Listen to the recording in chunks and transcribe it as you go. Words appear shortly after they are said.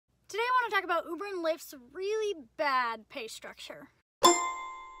want to talk about Uber and Lyft's really bad pay structure.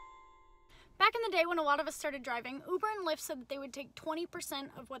 Back in the day when a lot of us started driving, Uber and Lyft said that they would take 20%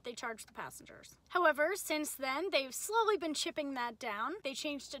 of what they charged the passengers. However, since then, they've slowly been chipping that down. They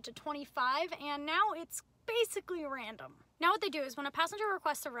changed it to 25, and now it's basically random. Now what they do is when a passenger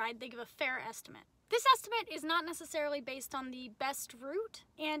requests a ride, they give a fare estimate. This estimate is not necessarily based on the best route,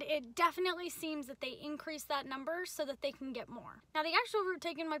 and it definitely seems that they increase that number so that they can get more. Now the actual route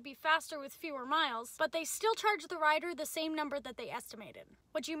taken might be faster with fewer miles, but they still charge the rider the same number that they estimated.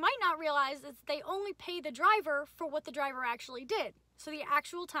 What you might not realize is that they only pay the driver for what the driver actually did. So the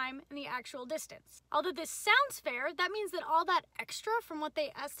actual time and the actual distance. Although this sounds fair, that means that all that extra from what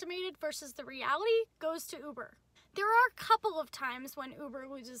they estimated versus the reality goes to Uber. There are a couple of times when Uber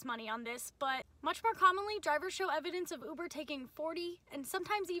loses money on this, but much more commonly, drivers show evidence of Uber taking 40 and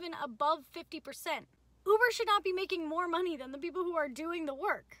sometimes even above 50%. Uber should not be making more money than the people who are doing the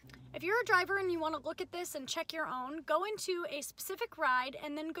work. If you're a driver and you want to look at this and check your own, go into a specific ride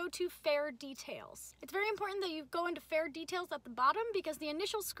and then go to fare details. It's very important that you go into fare details at the bottom because the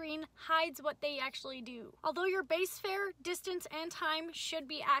initial screen hides what they actually do. Although your base fare, distance, and time should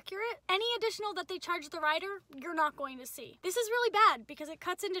be accurate, any additional that they charge the rider, you're not going to see. This is really bad because it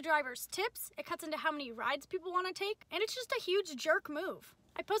cuts into drivers' tips, it cuts into how many rides people want to take, and it's just a huge jerk move.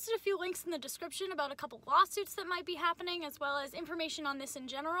 I posted a few links in the description about a couple lawsuits that might be happening, as well as information on this in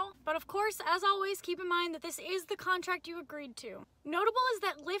general. But of course, as always, keep in mind that this is the contract you agreed to. Notable is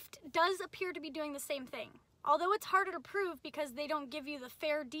that Lyft does appear to be doing the same thing. Although it's harder to prove because they don't give you the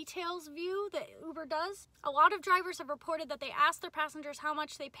fare details view that Uber does, a lot of drivers have reported that they asked their passengers how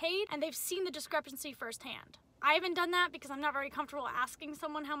much they paid, and they've seen the discrepancy firsthand. I haven't done that because I'm not very comfortable asking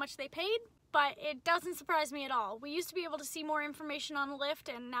someone how much they paid, but it doesn't surprise me at all. We used to be able to see more information on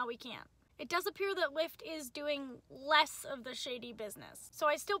Lyft, and now we can't. It does appear that Lyft is doing less of the shady business. So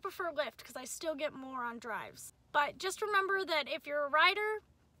I still prefer Lyft because I still get more on drives. But just remember that if you're a rider,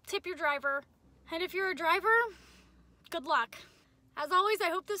 tip your driver. And if you're a driver, good luck. As always,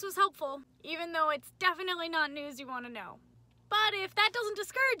 I hope this was helpful, even though it's definitely not news you want to know. But if that doesn't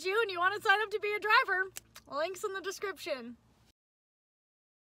discourage you and you want to sign up to be a driver, links in the description.